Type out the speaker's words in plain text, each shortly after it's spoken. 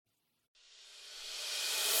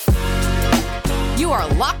are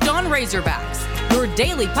Locked On Razorbacks, your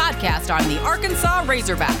daily podcast on the Arkansas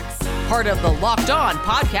Razorbacks, part of the Locked On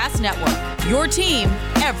Podcast Network, your team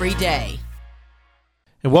every day.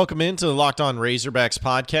 And welcome into the Locked On Razorbacks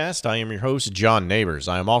podcast. I am your host, John Neighbors.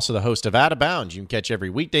 I am also the host of Out of Bounds. You can catch every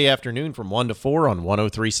weekday afternoon from 1 to 4 on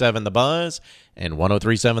 103.7 The Buzz and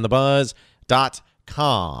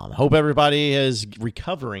 103.7thebuzz.com. Hope everybody is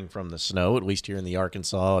recovering from the snow, at least here in the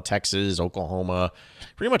Arkansas, Texas, Oklahoma,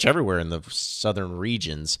 pretty much everywhere in the southern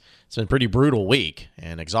regions. It's been a pretty brutal week,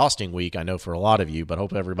 an exhausting week, I know, for a lot of you, but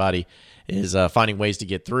hope everybody is finding ways to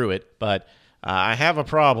get through it. But I have a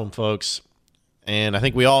problem, folks, and I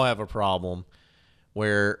think we all have a problem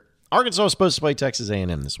where Arkansas is supposed to play Texas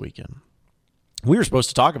A&M this weekend. We were supposed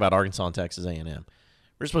to talk about Arkansas and Texas A&M.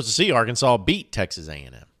 We're supposed to see Arkansas beat Texas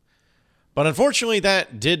A&M. But unfortunately,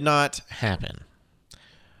 that did not happen.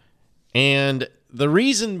 And the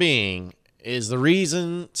reason being is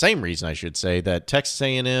same reason I should say, that Texas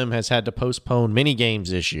A&M has had to postpone many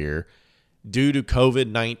games this year due to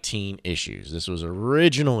COVID-19 issues. This was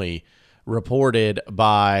originally reported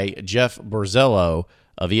by Jeff Borzello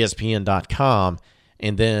of ESPN.com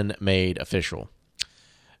and then made official.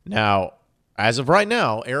 Now, as of right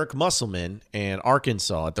now, Eric Musselman and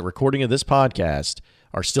Arkansas, at the recording of this podcast,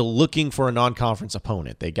 are still looking for a non-conference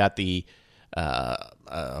opponent. They got the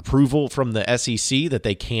approval from the SEC that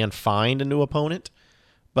they can find a new opponent,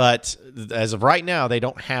 but as of right now, they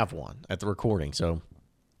don't have one at the recording. So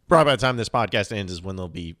probably by the time this podcast ends is when they'll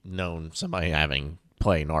be known, somebody having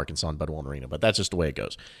play in Arkansas and Bud Walton Arena, but that's just the way it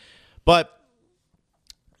goes. But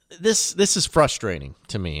this is frustrating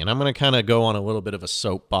to me, and I'm going to kind of go on a little bit of a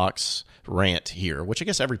soapbox rant here, which I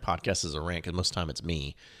guess every podcast is a rant because most of the time it's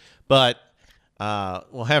me. But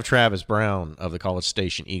we'll have Travis Brown of the College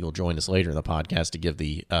Station Eagle join us later in the podcast to give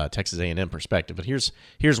the Texas A&M perspective. But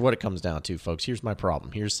here's what it comes down to, folks. Here's my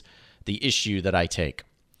problem. Here's the issue that I take.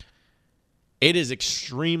 It is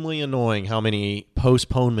extremely annoying how many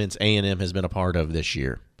postponements A&M has been a part of this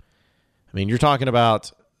year. I mean, you're talking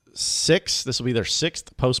about 6. This will be their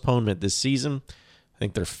 6th postponement this season. I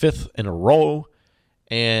think they're 5th in a row.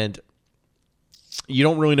 And you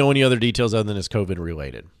don't really know any other details other than it's COVID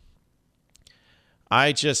related.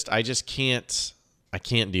 I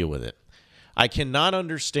can't deal with it. I cannot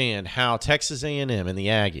understand how Texas A&M and the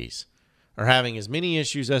Aggies are having as many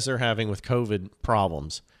issues as they're having with COVID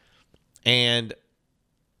problems. And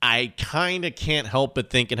I kind of can't help but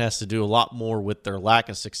think it has to do a lot more with their lack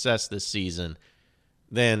of success this season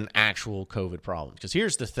than actual COVID problems. Because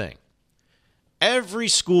here's the thing. Every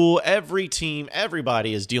school, every team,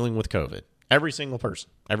 everybody is dealing with COVID. Every single person,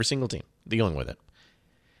 every single team dealing with it.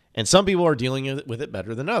 And some people are dealing with it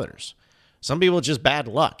better than others. Some people, it's just bad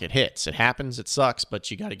luck. It hits. It happens. It sucks,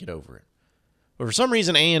 but you got to get over it. But for some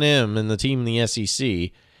reason, A&M and the team in the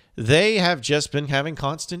SEC, they have just been having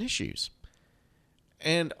constant issues.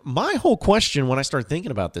 And my whole question when I start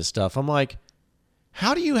thinking about this stuff, I'm like,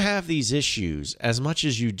 how do you have these issues as much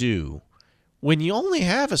as you do when you only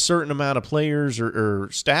have a certain amount of players or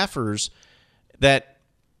staffers that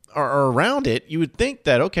are around it? You would think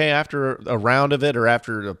that, okay, after a round of it or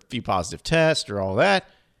after a few positive tests or all that,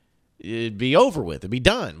 it'd be over with. It'd be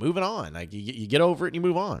done. Moving on. Like you get over it and you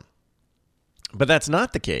move on. But that's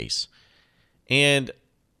not the case. And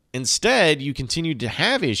instead, you continue to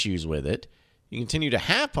have issues with it. You continue to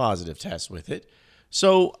have positive tests with it.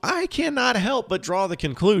 So I cannot help but draw the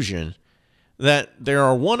conclusion that there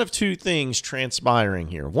are one of two things transpiring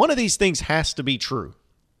here. One of these things has to be true.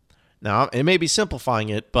 Now, it may be simplifying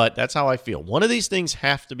it, but that's how I feel. One of these things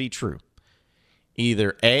have to be true.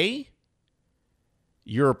 Either A,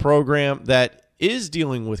 you're a program that is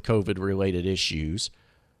dealing with COVID-related issues,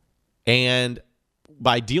 and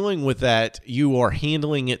by dealing with that, you are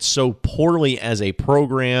handling it so poorly as a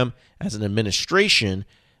program, as an administration,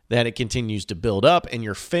 that it continues to build up, and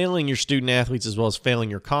you're failing your student-athletes as well as failing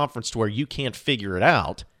your conference to where you can't figure it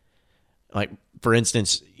out. Like, for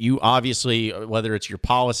instance, you obviously, whether it's your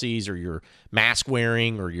policies or your mask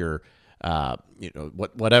wearing or your,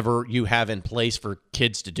 whatever you have in place for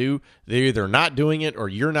kids to do, they're either not doing it or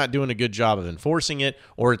you're not doing a good job of enforcing it,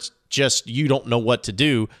 or it's just you don't know what to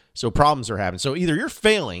do, so problems are happening. So either you're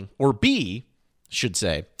failing, or B, should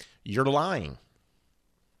say, you're lying.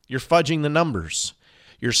 You're fudging the numbers.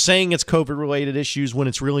 You're saying it's COVID-related issues when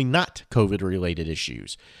it's really not COVID-related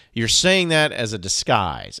issues. You're saying that as a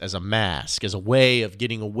disguise, as a mask, as a way of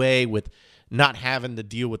getting away with not having to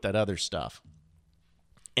deal with that other stuff.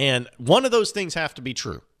 And one of those things have to be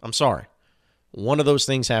true. I'm sorry. One of those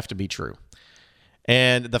things have to be true.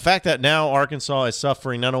 And the fact that now Arkansas is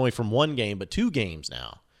suffering not only from one game, but 2 games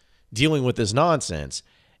now, dealing with this nonsense,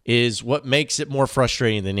 is what makes it more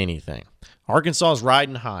frustrating than anything. Arkansas is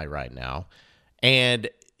riding high right now, and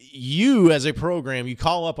you as a program, you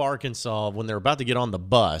call up Arkansas when they're about to get on the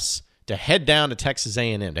bus to head down to Texas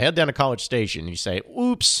A&M, to head down to College Station, and you say,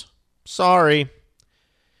 oops, sorry.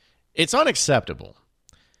 It's unacceptable.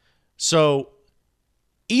 So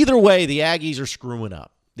either way, the Aggies are screwing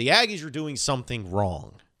up. The Aggies are doing something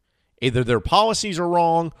wrong. Either their policies are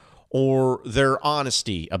wrong or their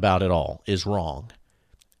honesty about it all is wrong.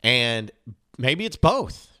 And maybe it's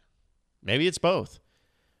both. Maybe it's both.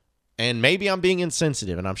 And maybe I'm being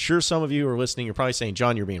insensitive. And I'm sure some of you who are listening, you're probably saying,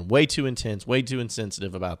 John, you're being way too intense, way too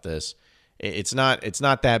insensitive about this. It's not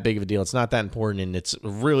that big of a deal. It's not that important. And it's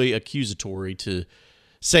really accusatory to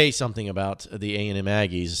say something about the A&M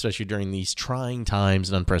Aggies, especially during these trying times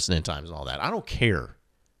and unprecedented times and all that. I don't care.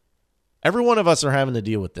 Every one of us are having to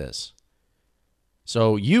deal with this.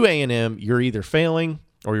 So you, A&M, you're either failing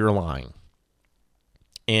or you're lying.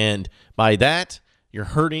 And by that, you're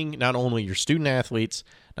hurting not only your student athletes,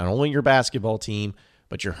 not only your basketball team,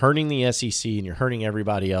 but you're hurting the SEC and you're hurting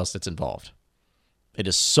everybody else that's involved. It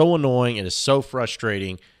is so annoying. It is so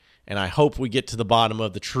frustrating. And I hope we get to the bottom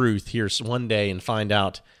of the truth here one day and find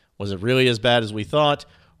out, was it really as bad as we thought,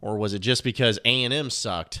 or was it just because A&M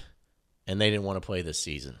sucked and they didn't want to play this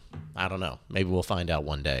season? I don't know. Maybe we'll find out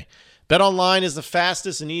one day. BetOnline is the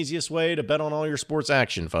fastest and easiest way to bet on all your sports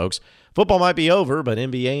action, folks. Football might be over, but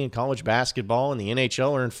NBA and college basketball and the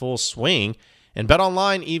NHL are in full swing. And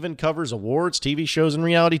BetOnline even covers awards, TV shows, and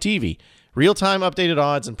reality TV. Real-time updated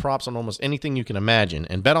odds and props on almost anything you can imagine.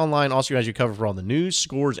 And BetOnline also has you covered for all the news,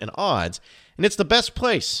 scores, and odds. And it's the best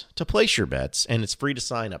place to place your bets, and it's free to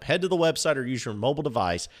sign up. Head to the website or use your mobile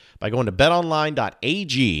device by going to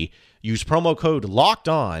betonline.ag. Use promo code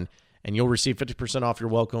LOCKEDON, and you'll receive 50% off your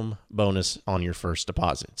welcome bonus on your first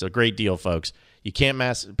deposit. It's a great deal, folks. You can't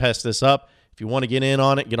pass this up. If you want to get in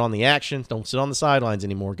on it, get on the action. Don't sit on the sidelines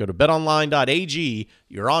anymore. Go to betonline.ag,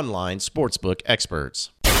 your online sportsbook experts.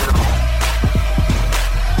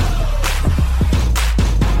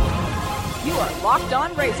 You are Locked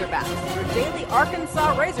On Razorbacks, your daily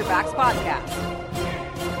Arkansas Razorbacks podcast.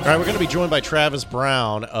 All right, we're going to be joined by Travis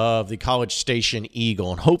Brown of the College Station Eagle,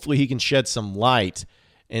 and hopefully he can shed some light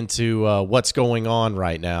into what's going on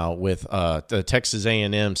right now with the Texas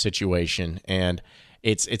A&M situation. And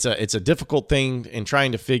it's a difficult thing in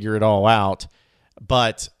trying to figure it all out,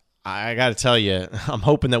 but I got to tell you, I'm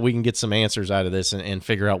hoping that we can get some answers out of this and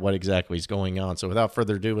figure out what exactly is going on. So without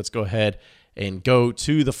further ado, let's go ahead and go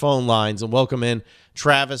to the phone lines and welcome in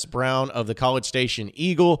Travis Brown of the College Station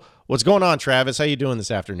Eagle. What's going on, Travis? How you doing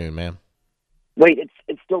this afternoon, man? Wait,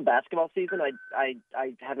 it's still basketball season? I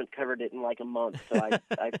haven't covered it in like a month, so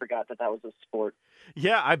I forgot that was a sport.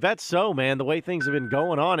 Yeah, I bet so, man, the way things have been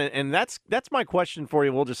going on. And that's my question for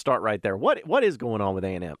you. We'll just start right there. What is going on with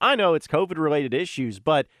A&M? I know it's COVID-related issues,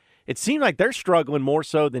 but it seems like they're struggling more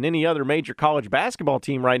so than any other major college basketball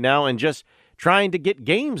team right now and just trying to get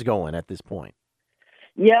games going at this point.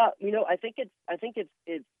 Yeah, I think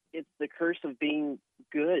it's the curse of being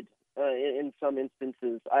good in some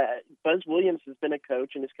instances. Buzz Williams has been a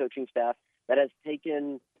coach and his coaching staff that has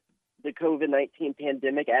taken the COVID-19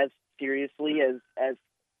 pandemic as seriously as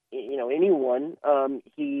anyone.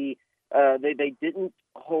 They didn't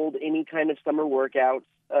hold any kind of summer workouts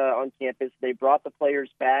on campus. They brought the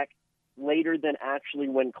players back later than actually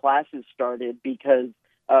when classes started because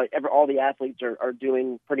all the athletes are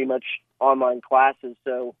doing pretty much online classes.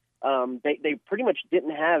 So they pretty much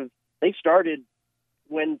didn't have – they started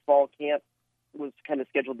when fall camp was kind of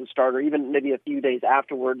scheduled to start, or even maybe a few days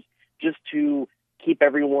afterwards, just to keep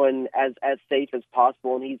everyone as safe as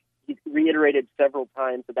possible. And he's reiterated several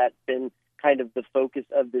times that that's been kind of the focus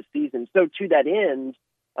of this season. So to that end,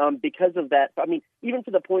 because of that, I mean, even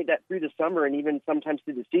to the point that through the summer and even sometimes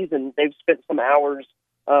through the season, they've spent some hours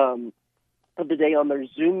of the day on their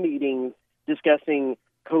Zoom meetings discussing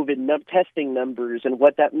COVID testing numbers and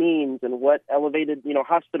what that means and what elevated,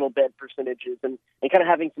 hospital bed percentages and kind of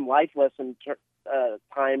having some life lesson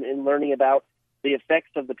time in learning about the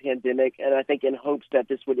effects of the pandemic. And I think in hopes that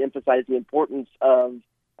this would emphasize the importance of,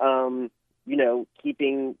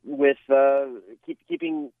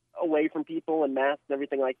 keeping away from people and masks and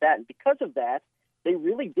everything like that. And because of that, they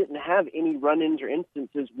really didn't have any run-ins or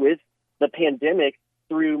instances with the pandemic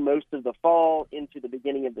through most of the fall into the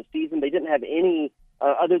beginning of the season. They didn't have any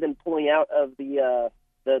other than pulling out of the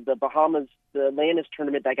Bahamas, the Landis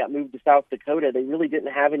tournament that got moved to South Dakota. They really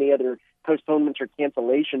didn't have any other postponements or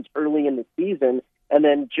cancellations early in the season. And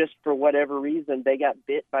then just for whatever reason, they got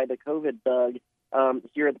bit by the COVID bug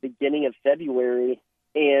here at the beginning of February.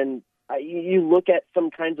 And you look at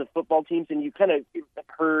some kinds of football teams and you kind of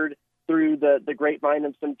heard through the grapevine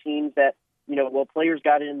of some teams that, well, players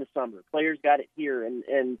got it in the summer, players got it here.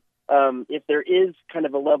 And if there is kind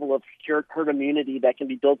of a level of herd immunity that can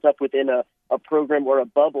be built up within a program or a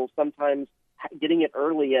bubble, sometimes getting it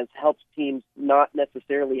early has helped teams not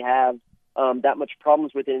necessarily have that much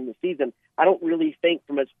problems within the season. I don't really think,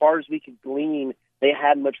 from as far as we could glean, they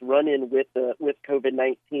had much run-in with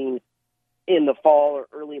COVID-19 in the fall or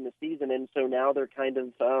early in the season, and so now they're kind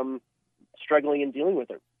of struggling and dealing with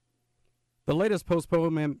it. The latest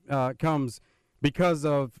postponement comes because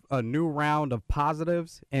of a new round of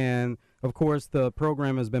positives, and of course the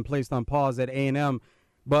program has been placed on pause at A&M.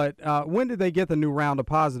 But when did they get the new round of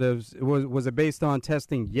positives? Was it based on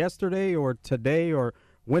testing yesterday or today, or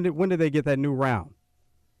when did they get that new round?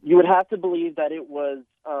 You would have to believe that it was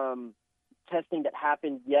testing that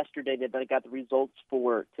happened yesterday that they got the results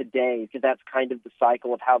for today, because that's kind of the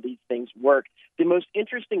cycle of how these things work. The most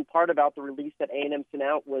interesting part about the release that A&M sent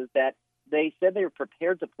out was that they said they were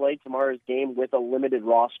prepared to play tomorrow's game with a limited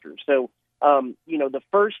roster. So, the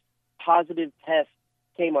first positive test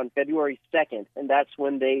came on February 2nd, and that's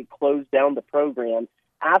when they closed down the program.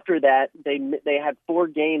 After that, they had 4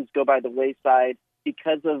 games go by the wayside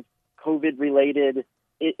because of COVID-related.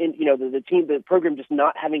 The program just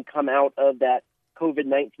not having come out of that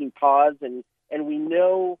COVID-19 pause, and we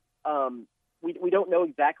know we don't know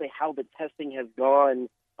exactly how the testing has gone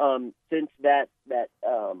since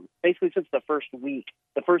basically since the first week.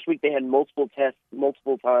 The first week they had multiple tests,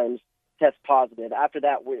 multiple times test positive. After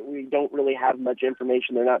that, we don't really have much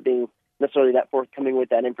information. They're not being necessarily that forthcoming with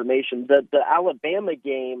that information. The Alabama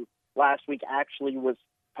game last week actually was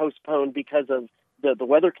postponed because of the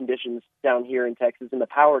weather conditions down here in Texas and the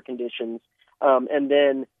power conditions. And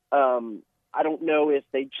then I don't know if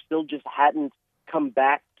they still just hadn't come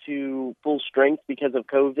back to full strength because of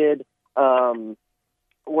COVID,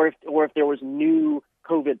 or if there was new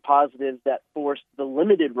COVID positives that forced the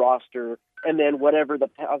limited roster, and then whatever the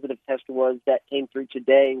positive test was that came through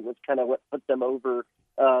today was kind of what put them over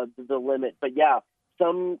the limit. But yeah,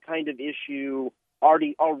 some kind of issue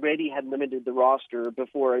already had limited the roster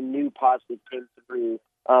before a new positive came through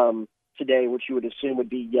today, which you would assume would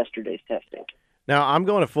be yesterday's testing. Now, I'm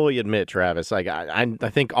going to fully admit, Travis, like I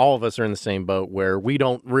think all of us are in the same boat where we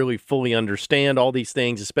don't really fully understand all these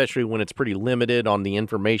things, especially when it's pretty limited on the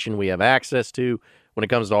information we have access to when it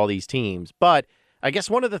comes to all these teams. But I guess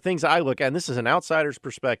one of the things I look at, and this is an outsider's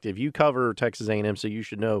perspective, you cover Texas A&M, so you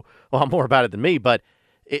should know a lot more about it than me, but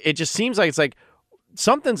it just seems like it's like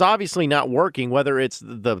something's obviously not working, whether it's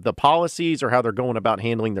the policies or how they're going about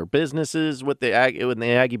handling their businesses with the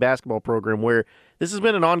Aggie basketball program, where this has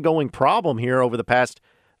been an ongoing problem here over the past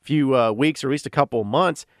few weeks, or at least a couple of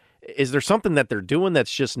months. Is there something that they're doing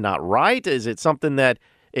that's just not right? Is it something that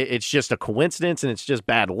it's just a coincidence and it's just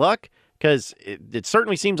bad luck? Because it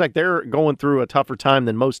certainly seems like they're going through a tougher time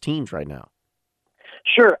than most teams right now.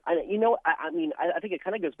 Sure. I think it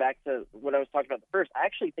kind of goes back to what I was talking about first. I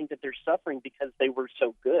actually think that they're suffering because they were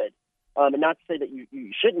so good. And not to say that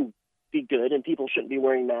you shouldn't be good and people shouldn't be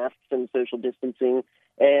wearing masks and social distancing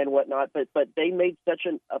and whatnot, but they made such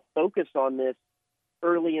a focus on this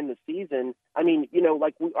early in the season. I mean,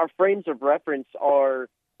 our frames of reference are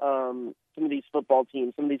some of these football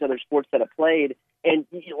teams, some of these other sports that have played. And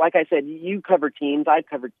like I said, you cover teams, I've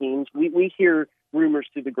covered teams. We hear rumors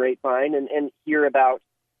through the grapevine and hear about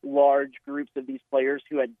large groups of these players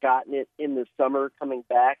who had gotten it in the summer coming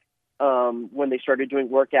back when they started doing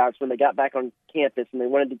workouts, when they got back on campus and they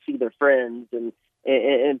wanted to see their friends and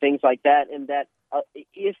things like that. And that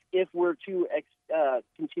if we're to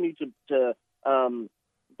continue to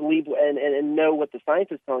believe and know what the science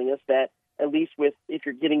is telling us, that at least if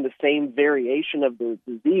you're getting the same variation of the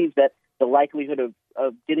disease, that the likelihood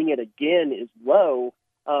of getting it again is low.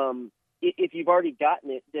 If you've already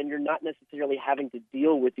gotten it, then you're not necessarily having to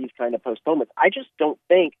deal with these kind of postponements. I just don't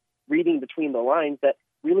think, reading between the lines, that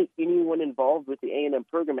really anyone involved with the A&M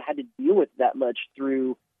program had to deal with that much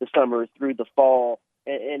through the summer, through the fall,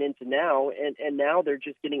 and into now. And now they're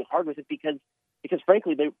just getting hard with it because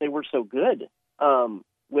frankly, they were so good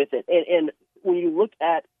with it. And when you look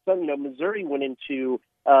at some, Missouri went into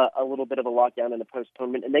a little bit of a lockdown and a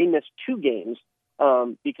postponement, and they missed 2 games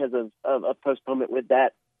because of postponement with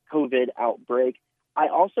that COVID outbreak. I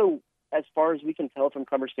also, as far as we can tell from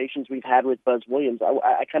conversations we've had with Buzz Williams,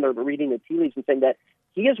 I kind of reading the tea leaves and saying that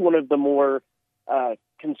he is one of the more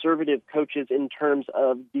conservative coaches in terms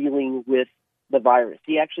of dealing with the virus.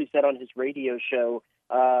 He actually said on his radio show,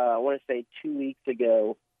 I want to say 2 weeks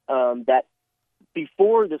ago, that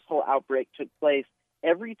before this whole outbreak took place,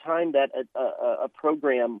 every time that a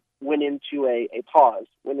program went into a pause,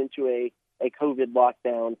 went into a COVID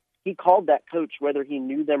lockdown, he called that coach whether he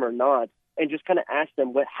knew them or not, and just kind of asked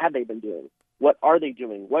them what have they been doing, what are they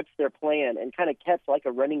doing, what's their plan, and kind of kept like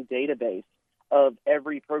a running database of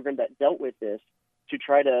every program that dealt with this to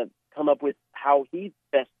try to come up with how he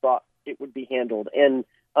best thought it would be handled. And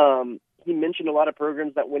he mentioned a lot of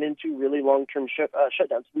programs that went into really long-term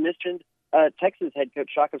shutdowns. He mentioned Texas head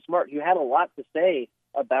coach Shaka Smart, who had a lot to say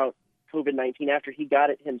about COVID-19 after he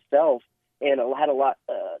got it himself, and had a lot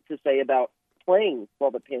to say about playing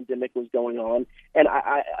while the pandemic was going on. And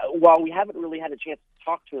while we haven't really had a chance to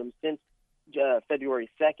talk to him since February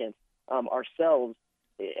 2nd ourselves,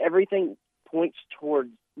 everything points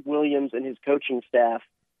towards Williams and his coaching staff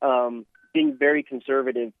being very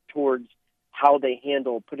conservative towards how they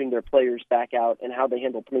handle putting their players back out and how they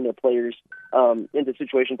handle putting their players into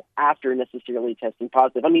situations after necessarily testing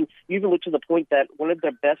positive. I mean, you even look to the point that one of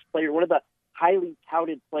the highly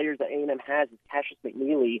touted players that A&M has is Cassius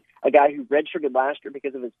McNeely, a guy who redshirted last year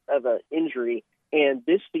because of an injury, and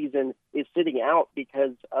this season is sitting out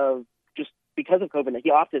because of COVID.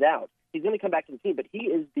 He opted out. He's going to come back to the team, but he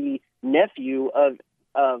is the nephew of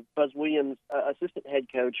Buzz Williams' assistant head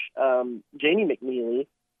coach, Jamie McNeely,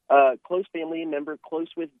 close family member, close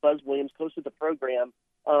with Buzz Williams, close with the program.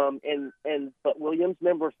 But Williams and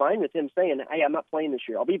them were fine with him saying, "Hey, I'm not playing this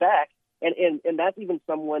year. I'll be back." And that's even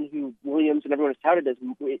someone who Williams and everyone has touted as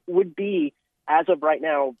would be, as of right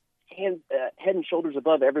now, head and shoulders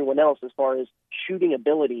above everyone else as far as shooting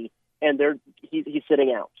ability, and he's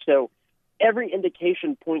sitting out. So every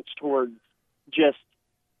indication points towards just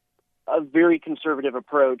a very conservative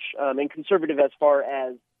approach, and conservative as far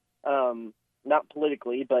as not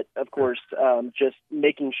politically, but of course just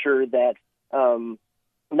making sure that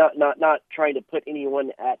not trying to put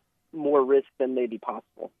anyone at more risk than may be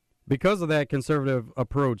possible. Because of that conservative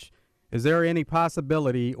approach, is there any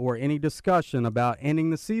possibility or any discussion about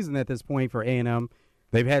ending the season at this point for A&M?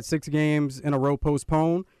 They've had 6 games in a row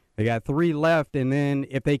postponed. They got 3 left, and then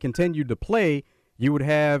if they continued to play, you would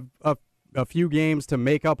have a few games to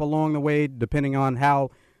make up along the way, depending on how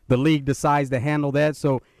the league decides to handle that.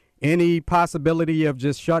 So any possibility of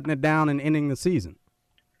just shutting it down and ending the season?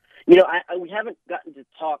 You know, we haven't gotten to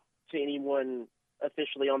talk to anyone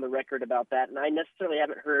officially on the record about that, and I necessarily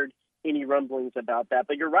haven't heard any rumblings about that.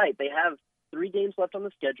 But you're right. They have 3 games left on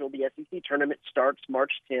the schedule. The SEC tournament starts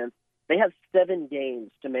March 10th. They have 7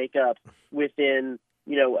 games to make up within,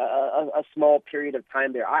 a small period of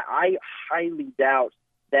time there. I highly doubt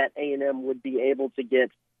that A&M would be able to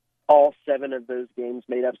get all 7 of those games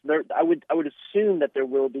made up. So I would assume that there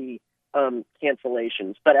will be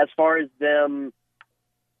cancellations. But as far as them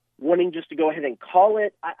wanting just to go ahead and call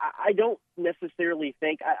it, I don't necessarily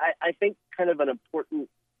think. I think kind of an important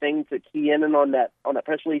thing to key in on that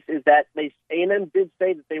press release is that A&M did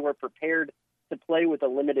say that they were prepared to play with a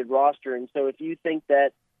limited roster, and so if you think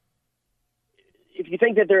that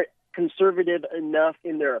they're conservative enough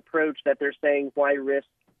in their approach that they're saying why risk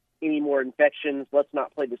any more infections, let's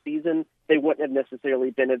not play the season, they wouldn't have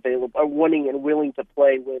necessarily been available or wanting and willing to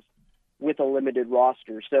play with a limited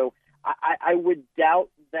roster. So I would doubt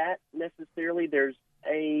that necessarily there's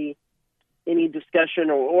any discussion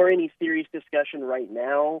or any serious discussion right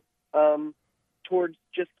now towards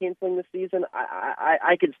just canceling the season.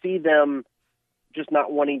 I could see them just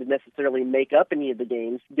not wanting to necessarily make up any of the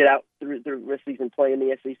games, get out through the rest of the season, play in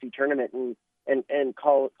the SEC tournament, and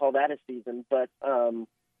call that a season. But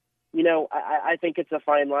I think it's a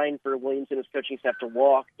fine line for Williams and his coaching staff to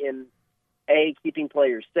walk in keeping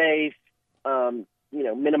players safe,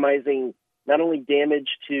 minimizing not only damage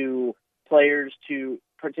to players to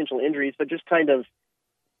potential injuries, but just kind of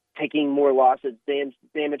taking more losses,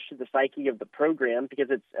 damage to the psyche of the program, because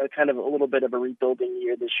it's kind of a little bit of a rebuilding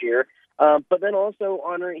year this year. But then also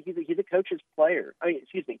honoring he's a coach's player.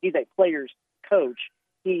 He's a player's coach.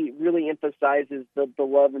 He really emphasizes the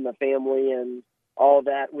love and the family and all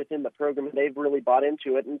that within the program. They've really bought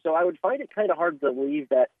into it. And so I would find it kind of hard to believe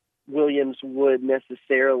that Williams would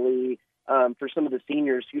necessarily, for some of the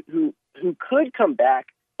seniors who could come back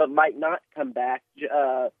but might not come back,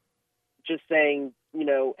 just saying,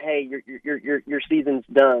 hey, your season's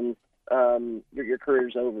done, your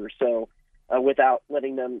career's over. So without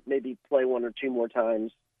letting them maybe play 1 or 2 more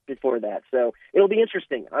times before that. So it'll be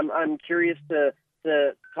interesting. I'm curious to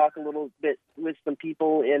talk a little bit with some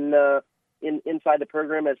people inside the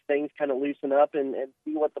program as things kind of loosen up and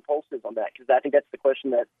see what the pulse is on that, because I think that's the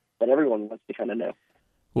question that everyone wants to kind of know.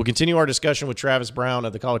 We'll continue our discussion with Travis Brown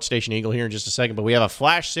of the College Station Eagle here in just a second, but we have a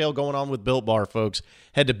flash sale going on with Built Bar, folks.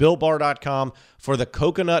 Head to BuiltBar.com for the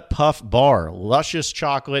Coconut Puff Bar. Luscious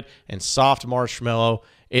chocolate and soft marshmallow.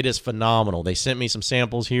 It is phenomenal. They sent me some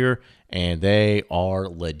samples here, and they are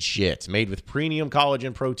legit. Made with premium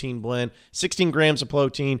collagen protein blend, 16 grams of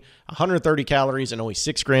protein, 130 calories, and only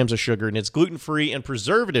 6 grams of sugar. And it's gluten-free and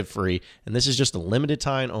preservative-free. And this is just a limited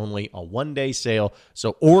time only, a one-day sale.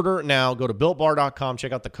 So order now. Go to BuiltBar.com.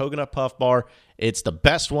 Check out the Coconut Puff Bar. It's the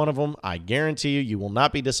best one of them. I guarantee you will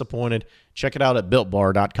not be disappointed. Check it out at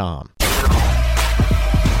BuiltBar.com.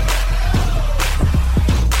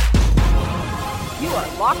 You are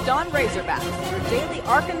Locked On Razorbacks, your daily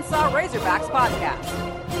Arkansas Razorbacks podcast.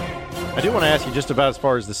 I do want to ask you just about as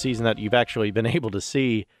far as the season that you've actually been able to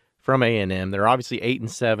see from A&M. They're obviously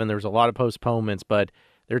 8-7. There's a lot of postponements, but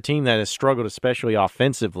they're a team that has struggled, especially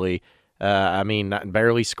offensively.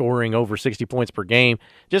 Barely scoring over 60 points per game.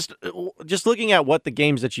 Just looking at what the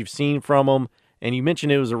games that you've seen from them, and you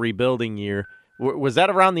mentioned it was a rebuilding year. Was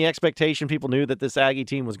that around the expectation? People knew that this Aggie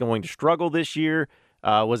team was going to struggle this year.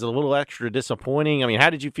 Was it a little extra disappointing? I mean, how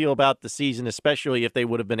did you feel about the season, especially if they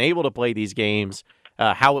would have been able to play these games,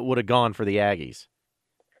 how it would have gone for the Aggies?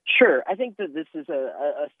 Sure. I think that this is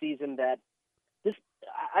a season that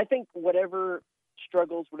I think whatever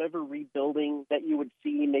struggles, whatever rebuilding that you would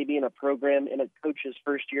see maybe in a program in a coach's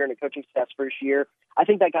first year and a coaching staff's first year, I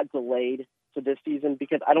think that got delayed to this season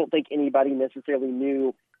because I don't think anybody necessarily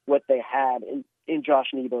knew what they had in Josh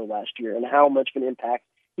Nebo last year and how much of an impact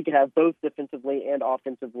he could have both defensively and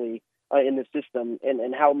offensively in the system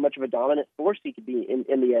and how much of a dominant force he could be in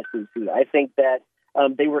the SEC. I think that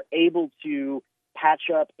they were able to patch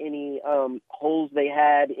up any holes they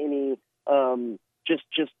had, any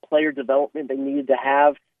just player development they needed to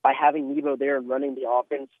have by having Nebo there and running the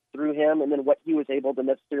offense through him, and then what he was able to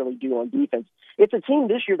necessarily do on defense. It's a team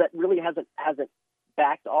this year that really hasn't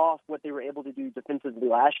backed off what they were able to do defensively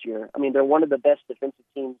last year. I mean, they're one of the best defensive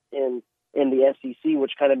teams in the SEC,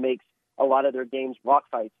 which kind of makes a lot of their games rock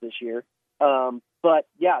fights this year. But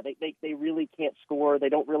yeah, they really can't score. They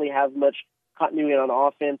don't really have much continuity on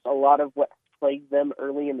offense. A lot of what plagued them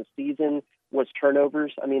early in the season was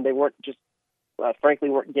turnovers. I mean, they weren't just frankly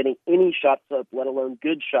weren't getting any shots up, let alone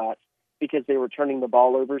good shots, because they were turning the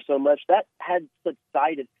ball over so much. That had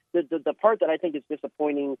subsided. The part that I think is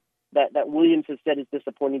disappointing, that Williams has said is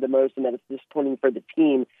disappointing the most, and that it's disappointing for the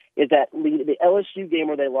team, is that the LSU game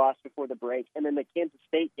where they lost before the break, and then the Kansas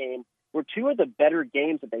State game were two of the better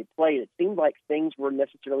games that they played. It seemed like things were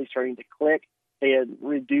necessarily starting to click. They had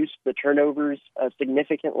reduced the turnovers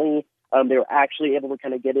significantly. They were actually able to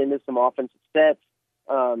kind of get into some offensive sets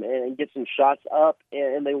and get some shots up,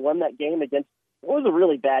 and they won that game against what was a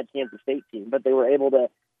really bad Kansas State team, but they were able to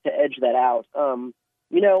edge that out.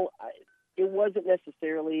 It wasn't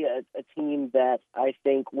necessarily a team that I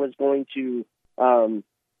think was going to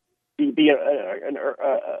be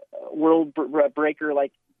a world breaker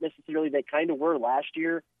like necessarily they kind of were last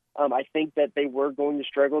year. I think that they were going to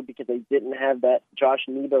struggle because they didn't have that Josh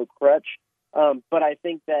Nebo crutch. But I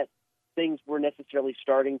think that things were necessarily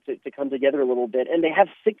starting to come together a little bit. And they have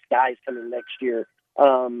 6 guys coming next year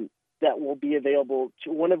that will be available,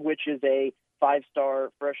 one of which is a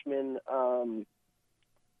 5-star freshman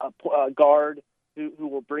guard who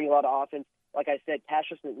will bring a lot of offense. Like I said,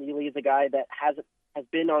 Cassius McNeely is a guy that has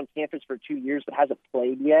been on campus for 2 years but hasn't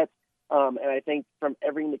played yet. And I think from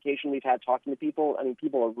every indication we've had talking to people, I mean,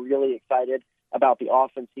 people are really excited about the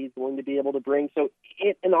offense he's going to be able to bring. So,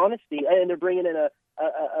 in honesty, and they're bringing in a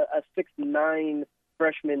 6'9"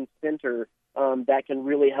 freshman center that can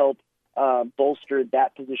really help bolster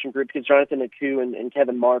that position group, because Jonathan Aku and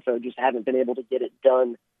Kevin Martha just haven't been able to get it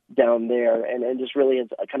done down there, and just really has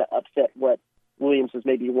kind of upset what Williams has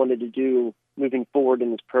maybe wanted to do moving forward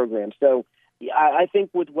in this program. So I think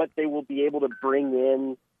with what they will be able to bring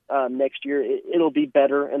in next year, it'll be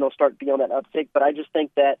better, and they'll start to be on that uptick. But I just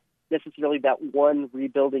think that necessarily that one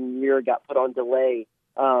rebuilding year got put on delay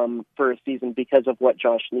for a season because of what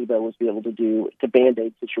Josh Nebo was able to do to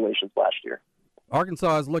Band-Aid situations last year.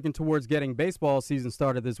 Arkansas is looking towards getting baseball season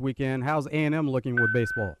started this weekend. How's A&M looking with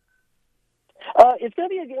baseball? It's going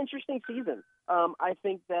to be an interesting season. I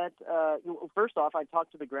think that, first off, I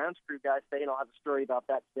talked to the grounds crew guys today, and I'll have a story about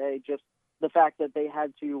that today, just the fact that they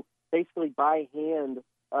had to basically by hand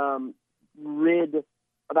rid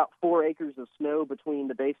about 4 acres of snow between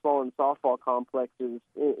the baseball and softball complexes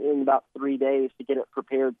in about 3 days to get it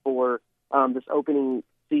prepared for this opening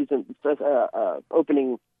season,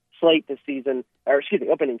 opening slate this season, or excuse me,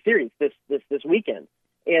 opening series this weekend.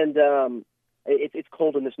 And it's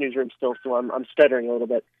cold in this newsroom still, so I'm stuttering a little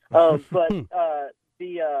bit.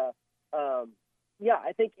 Yeah,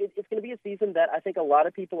 I think it's going to be a season that I think a lot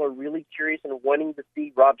of people are really curious and wanting to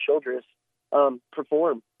see Rob Childress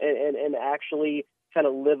perform and actually kind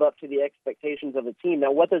of live up to the expectations of the team.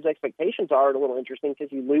 Now, what those expectations are a little interesting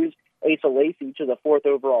because you lose Asa Lacy to the 4th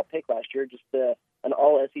overall pick last year, just an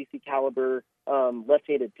all-SEC caliber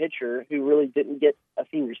left-handed pitcher who really didn't get a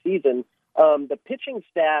senior season. The pitching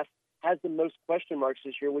staff has the most question marks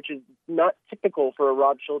this year, which is not typical for a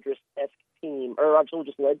Rob Childress-esque team, or a Rob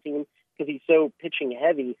Childress-led team, because he's so pitching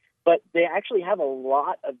heavy. But they actually have a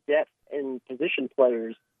lot of depth in position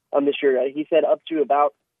players this year. He said up to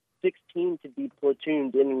about 16 to be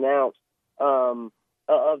platooned in and out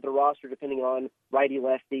of the roster, depending on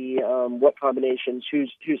righty-lefty, what combinations,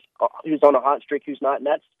 who's on a hot streak, who's not. And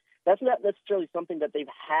that's not necessarily something that they've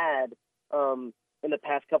had in the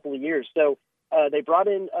past couple of years. So they brought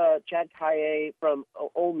in Chad Kaye from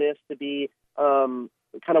Ole Miss to be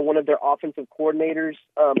kind of one of their offensive coordinators.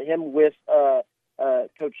 Him with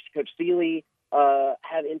Coach Seeley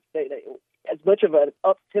have as much of an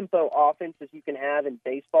up-tempo offense as you can have in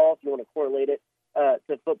baseball. If you want to correlate it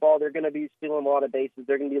to football, they're going to be stealing a lot of bases.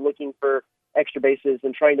 They're going to be looking for extra bases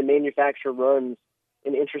and trying to manufacture runs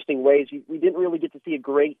in interesting ways. We didn't really get to see a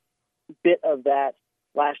great bit of that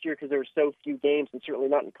last year because there were so few games, and certainly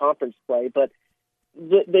not in conference play. But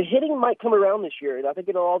the hitting might come around this year, and I think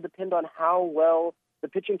it'll all depend on how well the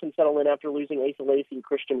pitching can settle in after losing Asa Lacy and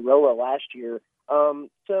Christian Roa last year.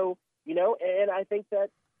 So, and I think that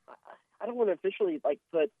I don't want to officially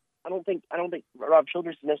put. I don't think Rob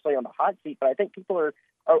Childress is necessarily on the hot seat, but I think people are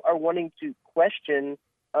wanting to question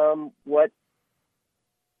what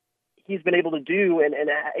he's been able to do and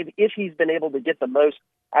if he's been able to get the most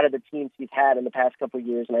out of the teams he's had in the past couple of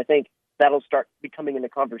years. And I think that'll start becoming in the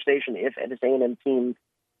conversation if this A&M team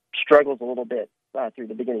struggles a little bit through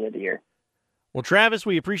the beginning of the year. Well, Travis,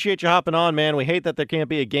 we appreciate you hopping on, man. We hate that there can't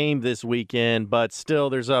be a game this weekend, but still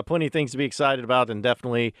there's plenty of things to be excited about, and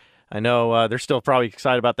definitely I know they're still probably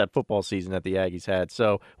excited about that football season that the Aggies had.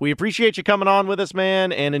 So we appreciate you coming on with us,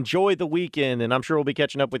 man, and enjoy the weekend, and I'm sure we'll be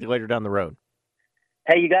catching up with you later down the road.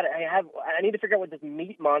 Hey, I need to figure out what this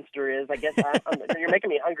meat monster is. I guess you're making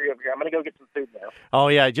me hungry over here. I'm going to go get some food now. Oh,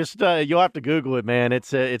 yeah, just you'll have to Google it, man.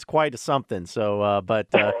 It's quite something. So, but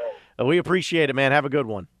we appreciate it, man. Have a good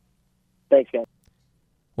one. Thanks, guys.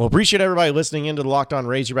 Well, appreciate everybody listening into the Locked On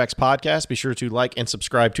Razorbacks podcast. Be sure to like and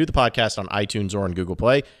subscribe to the podcast on iTunes or on Google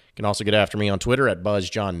Play. You can also get after me on Twitter at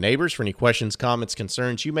BuzzJohnNeighbors for any questions, comments,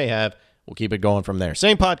 concerns you may have. We'll keep it going from there.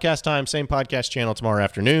 Same podcast time, same podcast channel tomorrow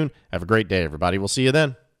afternoon. Have a great day, everybody. We'll see you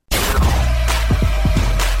then.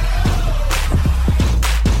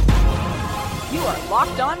 You are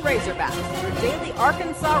Locked On Razorbacks, your daily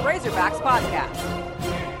Arkansas Razorbacks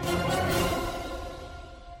podcast.